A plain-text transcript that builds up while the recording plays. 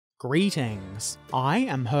Greetings, I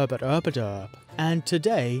am Herbert Erpaderp, and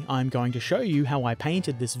today I'm going to show you how I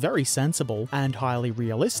painted this very sensible and highly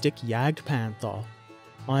realistic Jagdpanther.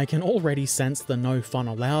 I can already sense the no fun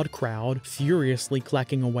allowed crowd furiously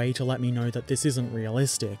clacking away to let me know that this isn't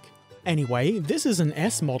realistic. Anyway, this is an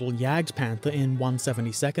S-model Jagdpanther in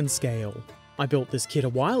 1/72nd scale. I built this kit a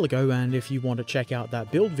while ago, and if you want to check out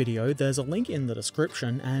that build video, there's a link in the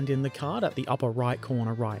description and in the card at the upper right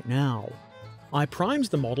corner right now. I primed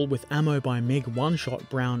the model with Camo by MIG one-shot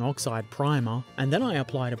brown oxide primer, and then I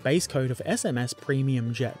applied a base coat of SMS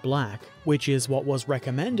Premium Jet Black, which is what was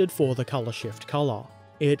recommended for the colour shift colour.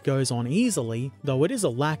 It goes on easily, though it is a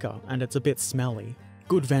lacquer and it's a bit smelly.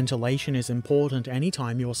 Good ventilation is important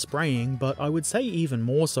anytime you're spraying, but I would say even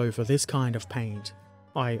more so for this kind of paint.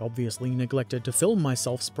 I obviously neglected to film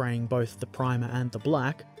myself spraying both the primer and the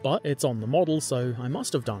black, but it's on the model so I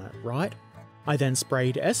must have done it, right? I then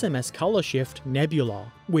sprayed SMS Colour Shift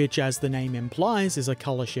Nebula, which as the name implies is a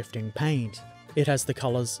colour shifting paint. It has the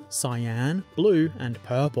colours cyan, blue and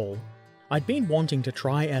purple. I'd been wanting to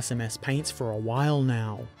try SMS paints for a while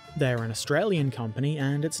now. They're an Australian company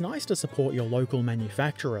and it's nice to support your local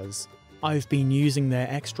manufacturers. I've been using their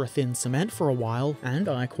extra thin cement for a while and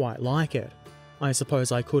I quite like it. I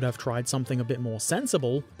suppose I could have tried something a bit more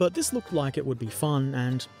sensible, but this looked like it would be fun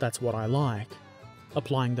and that's what I like.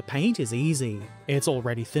 Applying the paint is easy. It's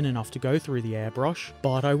already thin enough to go through the airbrush,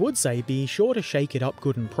 but I would say be sure to shake it up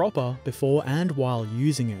good and proper before and while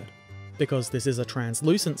using it. Because this is a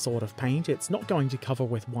translucent sort of paint, it's not going to cover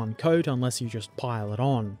with one coat unless you just pile it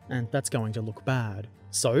on, and that's going to look bad.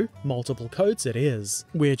 So, multiple coats it is,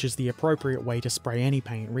 which is the appropriate way to spray any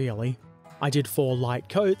paint really. I did 4 light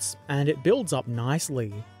coats, and it builds up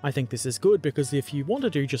nicely. I think this is good because if you want to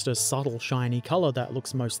do just a subtle shiny colour that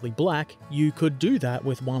looks mostly black, you could do that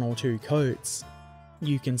with 1 or 2 coats.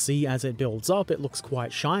 You can see as it builds up it looks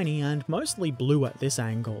quite shiny and mostly blue at this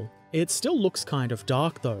angle. It still looks kind of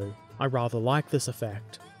dark though. I rather like this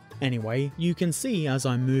effect. Anyway, you can see as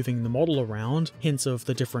I'm moving the model around, hints of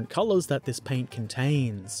the different colours that this paint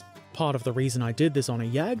contains. Part of the reason I did this on a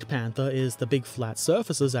Jagdpanther is the big flat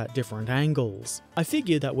surfaces at different angles. I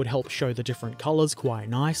figured that would help show the different colours quite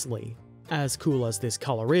nicely. As cool as this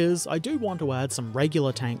colour is, I do want to add some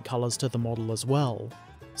regular tank colours to the model as well.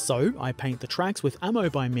 So I paint the tracks with Camo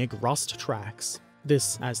by MIG Rust tracks.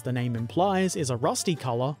 This, as the name implies, is a rusty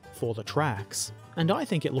colour for the tracks, and I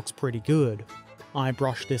think it looks pretty good. I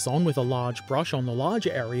brush this on with a large brush on the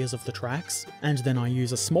larger areas of the tracks, and then I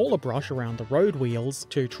use a smaller brush around the road wheels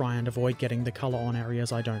to try and avoid getting the colour on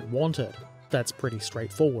areas I don't want it. That's pretty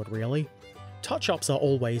straightforward really. Touch-ups are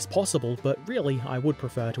always possible, but really I would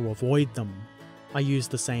prefer to avoid them. I use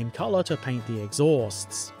the same colour to paint the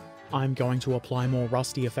exhausts. I'm going to apply more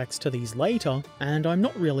rusty effects to these later, and I'm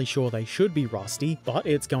not really sure they should be rusty, but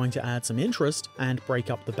it's going to add some interest and break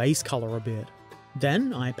up the base colour a bit.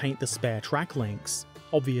 Then I paint the spare track links,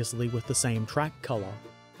 obviously with the same track colour.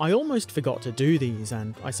 I almost forgot to do these,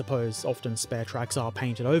 and I suppose often spare tracks are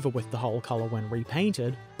painted over with the whole colour when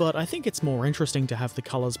repainted, but I think it's more interesting to have the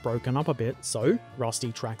colours broken up a bit, so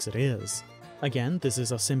rusty tracks it is. Again, this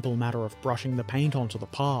is a simple matter of brushing the paint onto the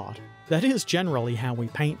part. That is generally how we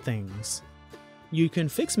paint things. You can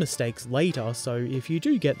fix mistakes later, so if you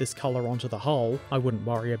do get this colour onto the hull, I wouldn't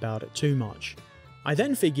worry about it too much. I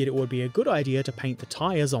then figured it would be a good idea to paint the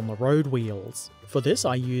tyres on the road wheels. For this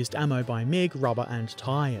I used Camo by MIG rubber and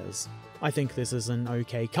tyres. I think this is an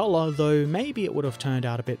okay colour, though maybe it would have turned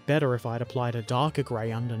out a bit better if I'd applied a darker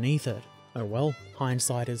grey underneath it. Oh well,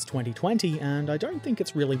 hindsight is 20/20, and I don't think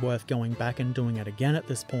it's really worth going back and doing it again at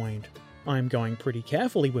this point. I'm going pretty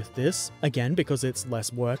carefully with this, again because it's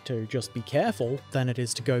less work to just be careful than it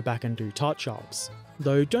is to go back and do touch-ups.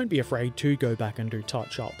 Though don't be afraid to go back and do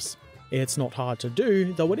touch-ups. It's not hard to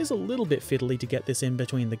do, though it is a little bit fiddly to get this in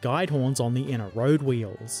between the guide horns on the inner road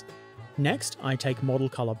wheels. Next, I take model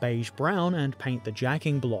colour Beige Brown and paint the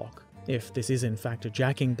jacking block, if this is in fact a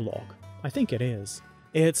jacking block. I think it is.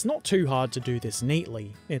 It's not too hard to do this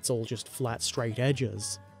neatly, it's all just flat straight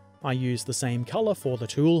edges. I use the same colour for the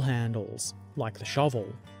tool handles, like the shovel.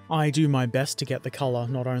 I do my best to get the colour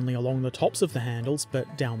not only along the tops of the handles,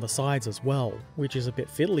 but down the sides as well, which is a bit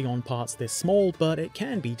fiddly on parts this small, but it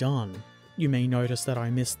can be done. You may notice that I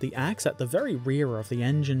missed the axe at the very rear of the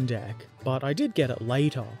engine deck, but I did get it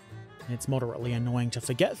later. It's moderately annoying to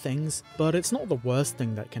forget things, but it's not the worst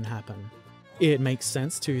thing that can happen. It makes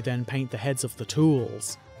sense to then paint the heads of the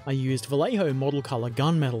tools. I used Vallejo model colour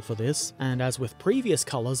gunmetal for this, and as with previous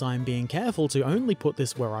colours I'm being careful to only put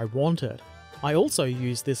this where I want it. I also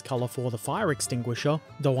used this colour for the fire extinguisher,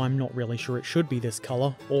 though I'm not really sure it should be this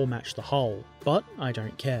colour or match the hull, but I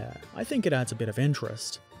don't care. I think it adds a bit of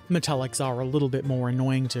interest. Metallics are a little bit more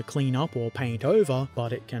annoying to clean up or paint over,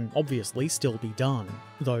 but it can obviously still be done.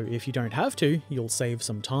 Though if you don't have to, you'll save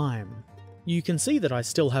some time. You can see that I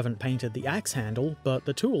still haven't painted the axe handle, but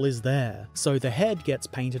the tool is there, so the head gets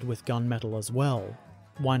painted with gunmetal as well.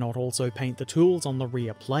 Why not also paint the tools on the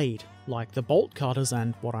rear plate, like the bolt cutters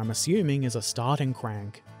and what I'm assuming is a starting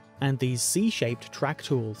crank? And these C-shaped track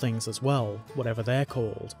tool things as well, whatever they're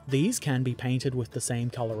called. These can be painted with the same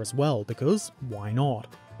colour as well, because why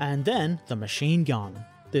not? And then the machine gun.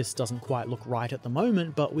 This doesn't quite look right at the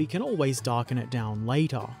moment, but we can always darken it down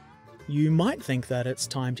later. You might think that it's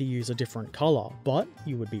time to use a different colour, but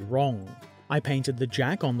you would be wrong. I painted the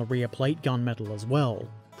jack on the rear plate gunmetal as well.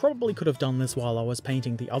 Probably could have done this while I was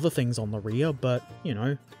painting the other things on the rear, but, you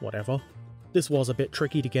know, whatever. This was a bit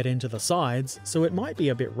tricky to get into the sides, so it might be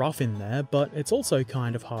a bit rough in there, but it's also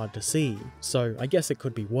kind of hard to see, so I guess it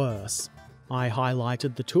could be worse. I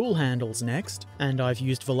highlighted the tool handles next, and I've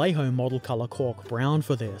used Vallejo model colour Cork Brown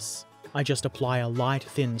for this. I just apply a light,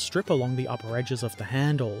 thin strip along the upper edges of the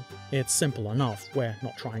handle. It's simple enough, we're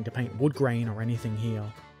not trying to paint wood grain or anything here.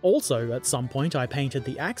 Also, at some point I painted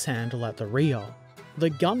the axe handle at the rear. The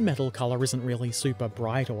gunmetal colour isn't really super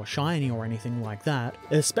bright or shiny or anything like that,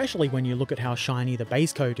 especially when you look at how shiny the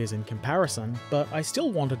base coat is in comparison, but I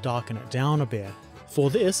still want to darken it down a bit. For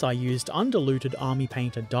this I used undiluted army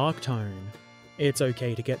painted dark tone. It's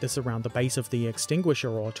okay to get this around the base of the extinguisher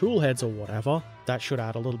or tool heads or whatever, that should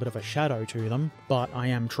add a little bit of a shadow to them, but I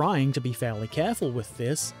am trying to be fairly careful with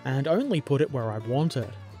this and only put it where I want it,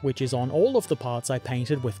 which is on all of the parts I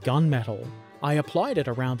painted with gunmetal. I applied it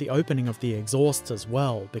around the opening of the exhausts as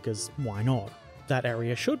well, because why not? That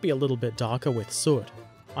area should be a little bit darker with soot.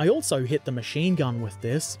 I also hit the machine gun with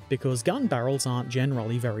this, because gun barrels aren't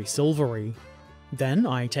generally very silvery. Then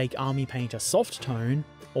I take Army Painter Soft Tone,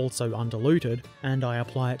 also undiluted, and I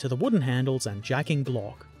apply it to the wooden handles and jacking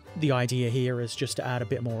block. The idea here is just to add a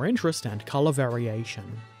bit more interest and colour variation.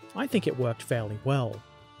 I think it worked fairly well.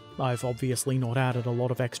 I've obviously not added a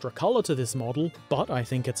lot of extra colour to this model, but I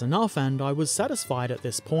think it's enough and I was satisfied at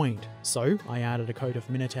this point, so I added a coat of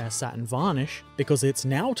Minotaur Satin Varnish, because it's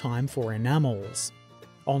now time for enamels.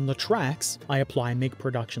 On the tracks, I apply MIG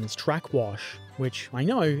Productions Track Wash, which I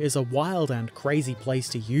know is a wild and crazy place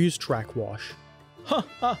to use track wash. Ha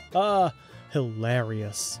ha ha!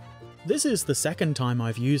 Hilarious. This is the second time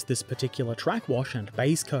I've used this particular track wash and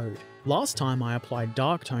base coat. Last time I applied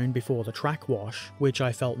dark tone before the track wash, which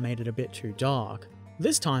I felt made it a bit too dark.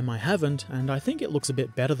 This time I haven't, and I think it looks a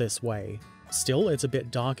bit better this way. Still, it's a bit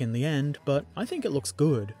dark in the end, but I think it looks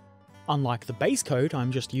good. Unlike the base coat,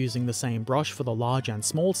 I'm just using the same brush for the large and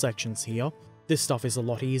small sections here. This stuff is a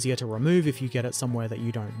lot easier to remove if you get it somewhere that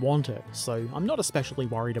you don't want it, so I'm not especially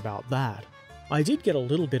worried about that. I did get a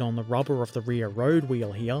little bit on the rubber of the rear road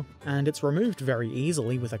wheel here, and it's removed very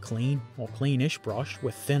easily with a clean, or cleanish brush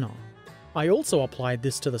with thinner. I also applied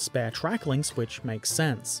this to the spare track links, which makes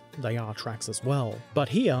sense, they are tracks as well, but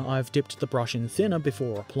here I've dipped the brush in thinner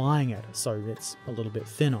before applying it, so it's a little bit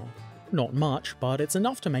thinner. Not much, but it's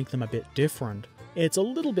enough to make them a bit different. It's a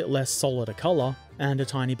little bit less solid a colour, and a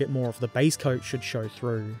tiny bit more of the base coat should show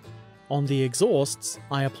through. On the exhausts,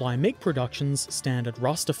 I apply MIG Productions Standard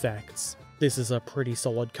Rust Effects. This is a pretty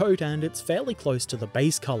solid coat and it's fairly close to the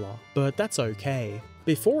base colour, but that's okay.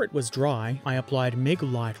 Before it was dry, I applied MIG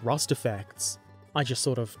Light Rust Effects. I just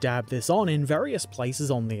sort of dabbed this on in various places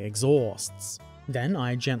on the exhausts. Then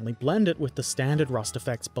I gently blend it with the standard rust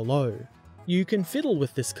effects below. You can fiddle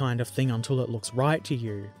with this kind of thing until it looks right to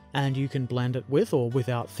you, and you can blend it with or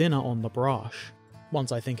without thinner on the brush.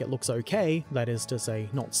 Once I think it looks okay, that is to say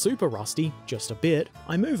not super rusty, just a bit,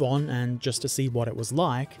 I move on and just to see what it was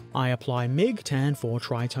like, I apply MIG Tan 4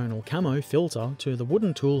 Tritonal Camo filter to the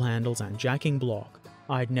wooden tool handles and jacking block.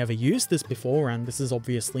 I'd never used this before and this is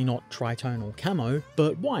obviously not Tritonal Camo,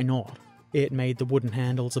 but why not? It made the wooden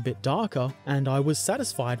handles a bit darker and I was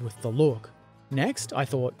satisfied with the look. Next, I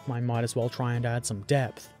thought I might as well try and add some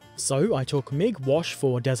depth. So I took MIG Wash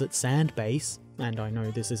for Desert Sand Base, and I know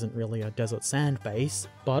this isn't really a desert sand base,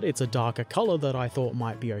 but it's a darker colour that I thought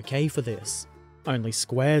might be okay for this. Only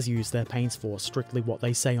squares use their paints for strictly what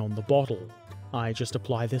they say on the bottle. I just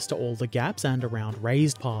apply this to all the gaps and around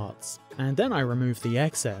raised parts, and then I remove the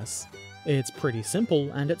excess. It's pretty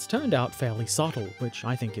simple and it's turned out fairly subtle, which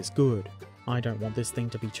I think is good. I don't want this thing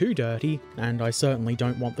to be too dirty, and I certainly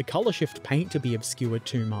don't want the colour shift paint to be obscured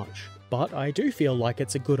too much. But I do feel like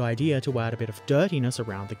it's a good idea to add a bit of dirtiness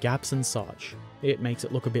around the gaps and such. It makes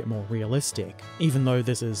it look a bit more realistic, even though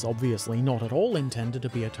this is obviously not at all intended to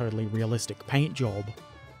be a totally realistic paint job.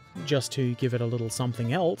 Just to give it a little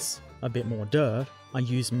something else, a bit more dirt, I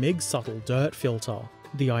use MIG Subtle Dirt Filter.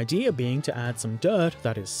 The idea being to add some dirt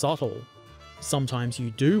that is subtle. Sometimes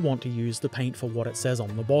you do want to use the paint for what it says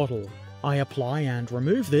on the bottle. I apply and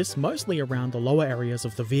remove this mostly around the lower areas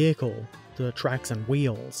of the vehicle, the tracks and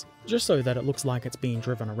wheels, just so that it looks like it's being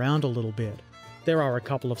driven around a little bit. There are a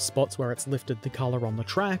couple of spots where it's lifted the colour on the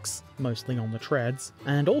tracks, mostly on the treads,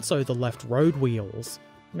 and also the left road wheels.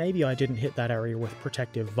 Maybe I didn't hit that area with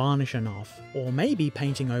protective varnish enough, or maybe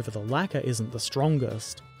painting over the lacquer isn't the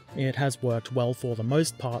strongest. It has worked well for the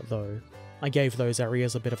most part though. I gave those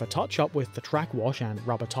areas a bit of a touch-up with the track wash and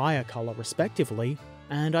rubber tyre colour respectively,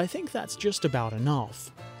 and I think that's just about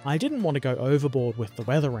enough. I didn't want to go overboard with the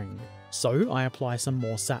weathering, so I apply some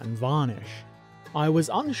more satin varnish. I was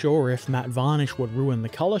unsure if matte varnish would ruin the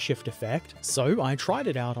colour shift effect, so I tried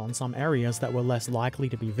it out on some areas that were less likely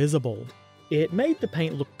to be visible. It made the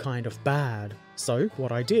paint look kind of bad, so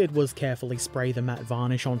what I did was carefully spray the matte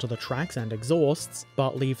varnish onto the tracks and exhausts,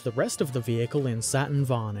 but leave the rest of the vehicle in satin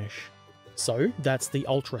varnish. So that's the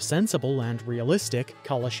ultra-sensible and realistic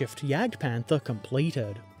colour shift Jagdpanther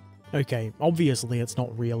completed. Okay, obviously it's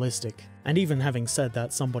not realistic, and even having said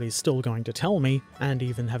that somebody's still going to tell me, and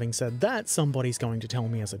even having said that somebody's going to tell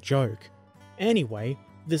me as a joke. Anyway,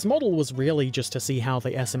 this model was really just to see how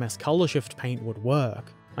the SMS colour shift paint would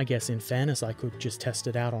work. I guess in fairness I could just test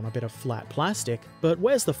it out on a bit of flat plastic, but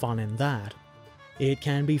where's the fun in that? It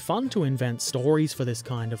can be fun to invent stories for this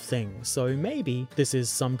kind of thing, so maybe this is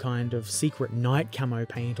some kind of secret night camo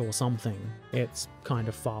paint or something. It's kind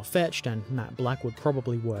of far-fetched and matte black would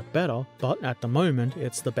probably work better, but at the moment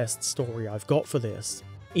it's the best story I've got for this.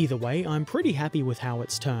 Either way, I'm pretty happy with how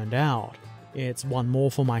it's turned out. It's one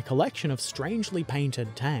more for my collection of strangely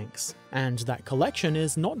painted tanks, and that collection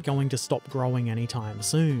is not going to stop growing anytime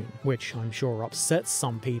soon, which I'm sure upsets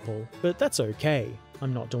some people, but that's okay.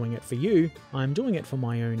 I'm not doing it for you, I'm doing it for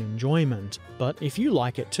my own enjoyment, but if you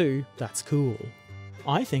like it too, that's cool.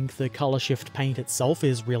 I think the colour shift paint itself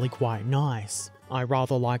is really quite nice. I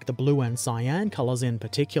rather like the blue and cyan colours in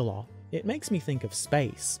particular. It makes me think of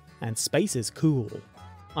space, and space is cool.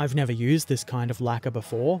 I've never used this kind of lacquer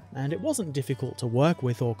before, and it wasn't difficult to work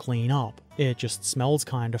with or clean up, it just smells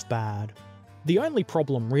kind of bad. The only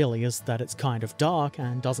problem really is that it's kind of dark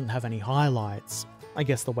and doesn't have any highlights. I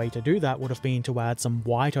guess the way to do that would have been to add some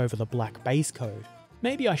white over the black base coat.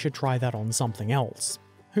 Maybe I should try that on something else.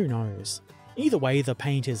 Who knows. Either way, the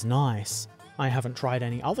paint is nice. I haven't tried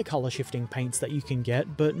any other colour shifting paints that you can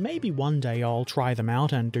get, but maybe one day I'll try them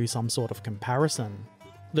out and do some sort of comparison.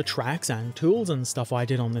 The tracks and tools and stuff I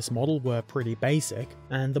did on this model were pretty basic,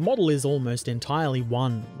 and the model is almost entirely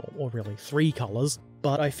one, or really three colours,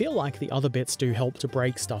 but I feel like the other bits do help to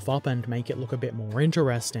break stuff up and make it look a bit more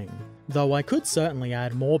interesting. Though I could certainly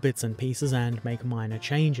add more bits and pieces and make minor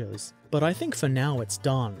changes, but I think for now it's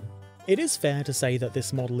done. It is fair to say that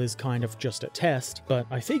this model is kind of just a test, but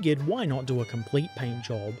I figured why not do a complete paint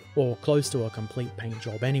job, or close to a complete paint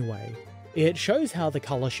job anyway. It shows how the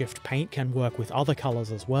colour shift paint can work with other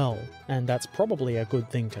colours as well, and that's probably a good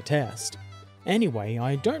thing to test. Anyway,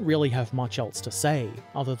 I don't really have much else to say,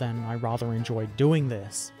 other than I rather enjoyed doing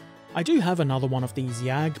this. I do have another one of these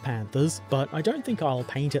Jagdpanthers, but I don't think I'll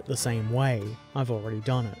paint it the same way. I've already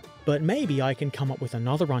done it. But maybe I can come up with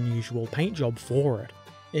another unusual paint job for it.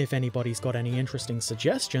 If anybody's got any interesting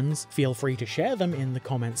suggestions, feel free to share them in the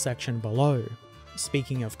comment section below.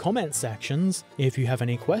 Speaking of comment sections, if you have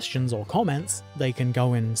any questions or comments, they can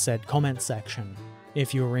go in said comment section.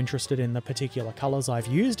 If you are interested in the particular colours I've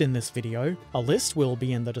used in this video, a list will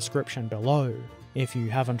be in the description below. If you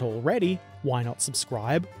haven't already, why not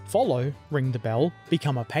subscribe, follow, ring the bell,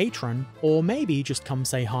 become a patron, or maybe just come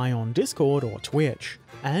say hi on Discord or Twitch.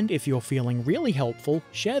 And if you're feeling really helpful,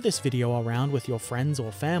 share this video around with your friends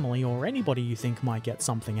or family or anybody you think might get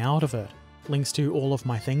something out of it. Links to all of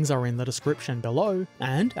my things are in the description below,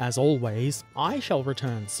 and as always, I shall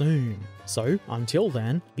return soon. So until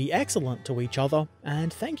then, be excellent to each other,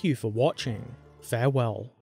 and thank you for watching. Farewell.